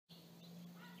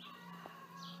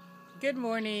Good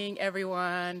morning,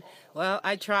 everyone. Well,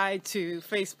 I tried to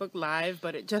Facebook Live,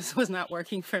 but it just was not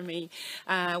working for me.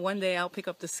 One day I'll pick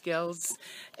up the skills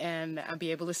and I'll be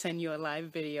able to send you a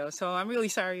live video. So I'm really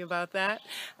sorry about that.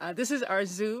 This is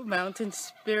Arzu Mountain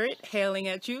Spirit hailing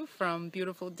at you from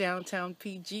beautiful downtown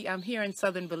PG. I'm here in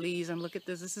southern Belize, and look at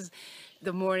this. This is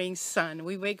the morning sun.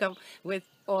 We wake up with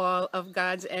all of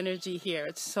God's energy here.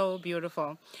 It's so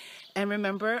beautiful. And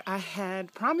remember, I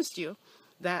had promised you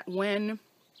that when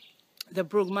the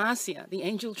Brugmansia, the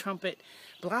angel trumpet,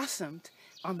 blossomed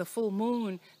on the full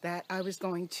moon, that I was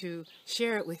going to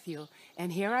share it with you.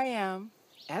 And here I am,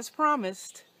 as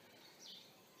promised.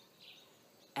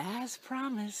 As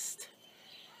promised.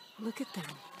 Look at them.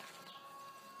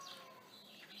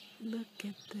 Look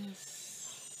at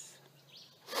this.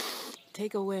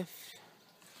 Take a whiff.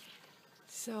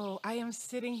 So I am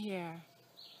sitting here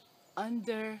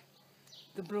under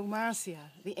the Brugmansia,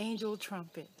 the angel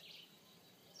trumpet.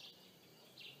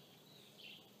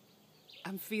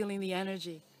 I'm feeling the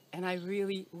energy, and I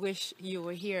really wish you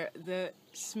were here. The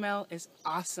smell is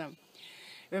awesome.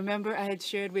 Remember, I had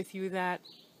shared with you that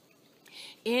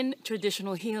in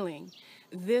traditional healing,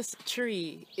 this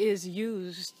tree is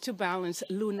used to balance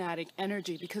lunatic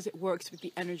energy because it works with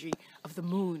the energy of the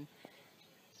moon.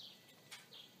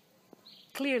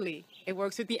 Clearly, it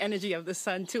works with the energy of the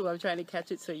sun too. I'm trying to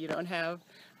catch it so you don't have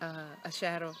a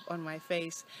shadow on my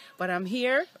face. But I'm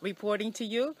here reporting to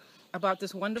you about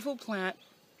this wonderful plant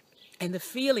and the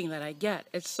feeling that I get.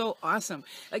 It's so awesome.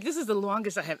 Like, this is the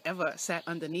longest I have ever sat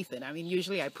underneath it. I mean,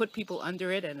 usually I put people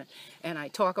under it and I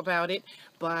talk about it,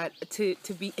 but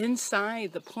to be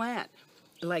inside the plant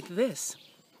like this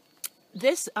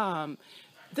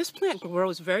plant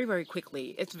grows very, very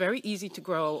quickly. It's very easy to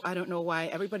grow. I don't know why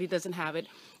everybody doesn't have it.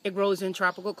 It grows in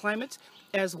tropical climates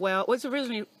as well. Well, it's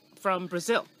originally from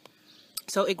Brazil.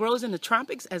 So it grows in the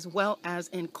tropics as well as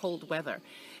in cold weather.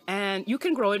 And you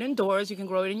can grow it indoors, you can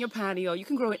grow it in your patio, you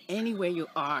can grow it anywhere you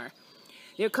are.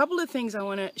 There are a couple of things I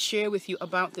want to share with you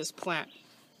about this plant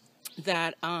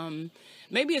that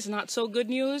maybe it's not so good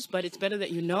news, but it's better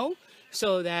that you know,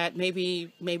 so that maybe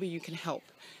you can help.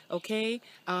 Okay?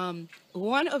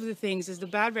 One of the things is the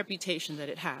bad reputation that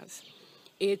it has.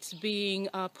 It's being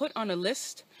put on a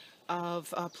list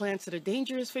of plants that are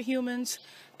dangerous for humans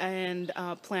and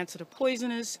plants that are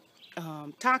poisonous,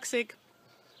 toxic.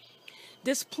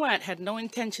 This plant had no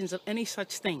intentions of any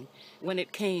such thing when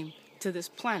it came to this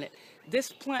planet.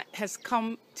 This plant has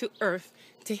come to Earth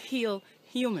to heal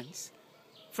humans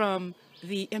from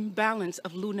the imbalance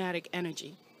of lunatic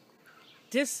energy.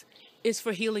 This is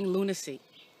for healing lunacy.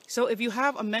 So if you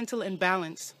have a mental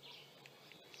imbalance,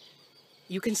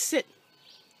 you can sit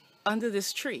under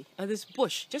this tree or this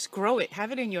bush. Just grow it.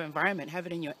 Have it in your environment. Have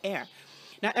it in your air.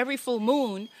 Now, every full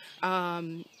moon,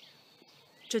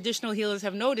 traditional healers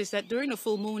have noticed that during the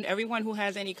full moon, everyone who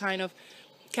has any kind of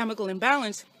chemical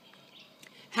imbalance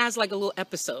has like a little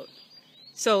episode.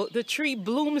 So the tree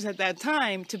blooms at that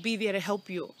time to be there to help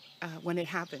you when it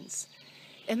happens.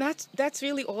 And that's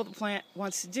really all the plant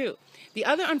wants to do. The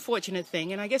other unfortunate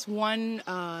thing, and I guess one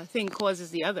thing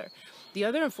causes the other. The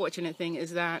other unfortunate thing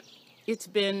is that it's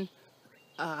been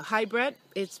hybrid.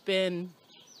 It's been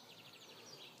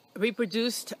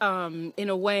reproduced in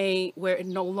a way where it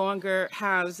no longer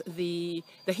has the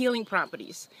healing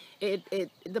properties.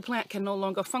 The plant can no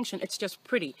longer function. It's just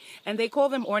pretty. And they call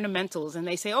them ornamentals. And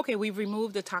they say, okay, we've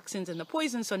removed the toxins and the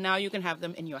poison, so now you can have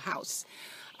them in your house.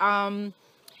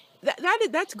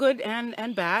 That's good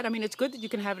and bad. I mean, it's good that you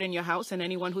can have it in your house, and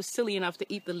anyone who's silly enough to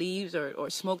eat the leaves or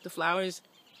smoke the flowers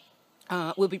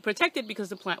will be protected, because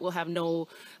the plant will have no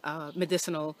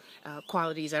medicinal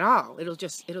qualities at all. It'll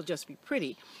just be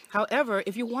pretty. However,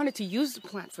 if you wanted to use the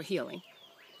plant for healing,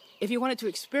 if you wanted to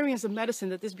experience the medicine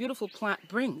that this beautiful plant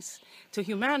brings to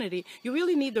humanity, you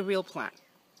really need the real plant.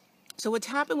 So what's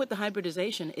happened with the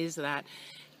hybridization is that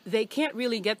they can't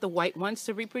really get the white ones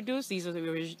to reproduce. These are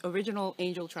the original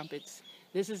angel trumpets.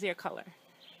 This is their color.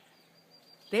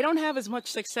 They don't have as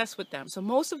much success with them. So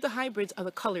most of the hybrids are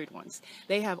the colored ones.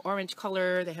 They have orange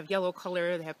color, they have yellow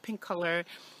color, they have pink color.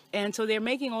 And so they're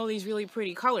making all these really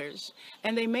pretty colors.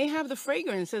 And they may have the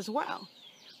fragrance as well,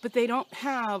 but they don't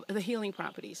have the healing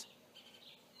properties.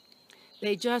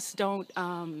 They just don't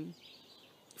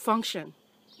function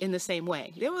in the same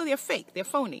way. They're fake, they're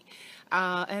phony.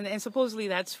 And supposedly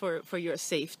that's for your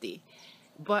safety.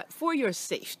 But for your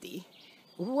safety,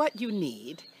 what you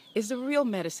need is the real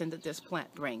medicine that this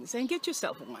plant brings. And get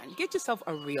yourself one. Get yourself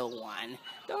a real one.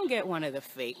 Don't get one of the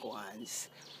fake ones.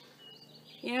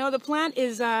 You know, the plant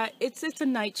is, it's a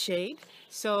nightshade.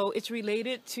 So it's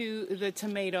related to the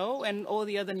tomato and all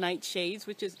the other nightshades,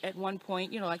 which is at one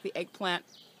point, you know, like the eggplant.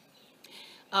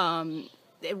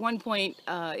 At one point,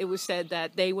 it was said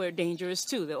that they were dangerous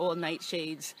too. The all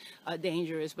nightshades are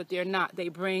dangerous, but they're not. They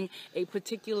bring a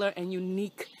particular and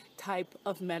unique type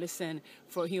of medicine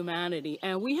for humanity.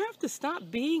 And we have to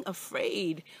stop being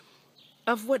afraid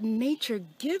of what nature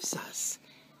gives us.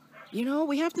 You know,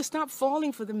 we have to stop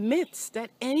falling for the myths that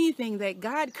anything that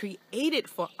God created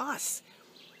for us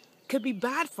could be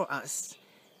bad for us.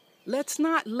 Let's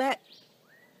not let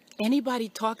anybody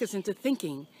talk us into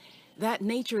thinking that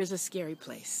nature is a scary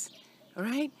place. All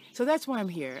right? So that's why I'm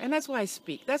here. And that's why I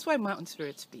speak. That's why Mountain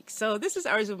Spirit speaks. So this is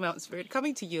Arzu Mountain Spirit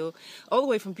coming to you all the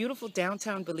way from beautiful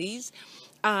downtown Belize.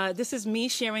 This is me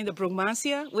sharing the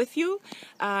Brugmansia with you.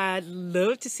 I'd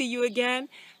love to see you again.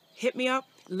 Hit me up.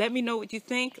 Let me know what you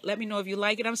think. Let me know if you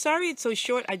like it. I'm sorry it's so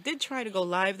short. I did try to go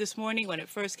live this morning when it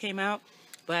first came out,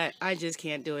 but I just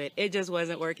can't do it. It just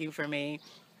wasn't working for me.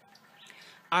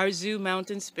 Arzu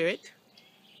Mountain Spirit.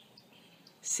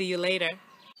 See you later.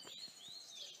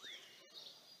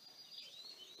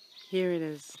 Here it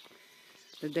is,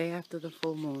 the day after the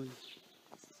full moon.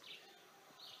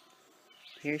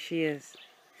 Here she is,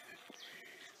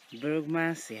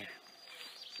 Brugmansia.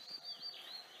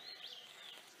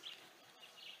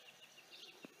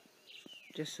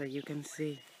 Just so you can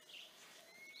see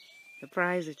the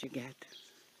prize that you get.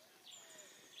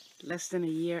 Less than a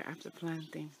year after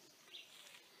planting.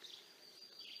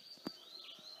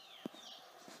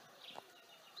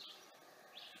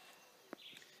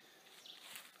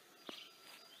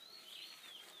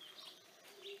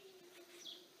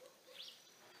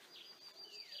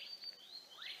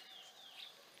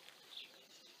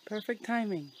 Perfect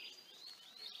timing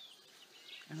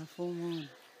and a full moon.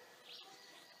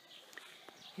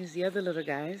 Here's the other little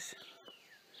guys.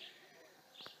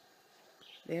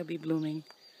 They'll be blooming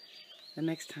the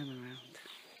next time around.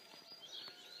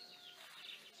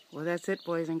 Well, that's it,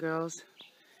 boys and girls.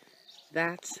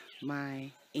 That's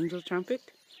my angel trumpet,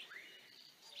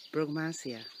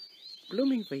 Brugmansia,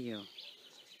 blooming for you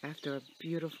after a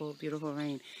beautiful, beautiful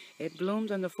rain. It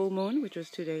bloomed on the full moon, which was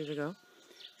 2 days ago.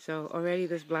 So already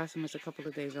this blossom is a couple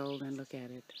of days old, and look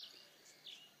at it.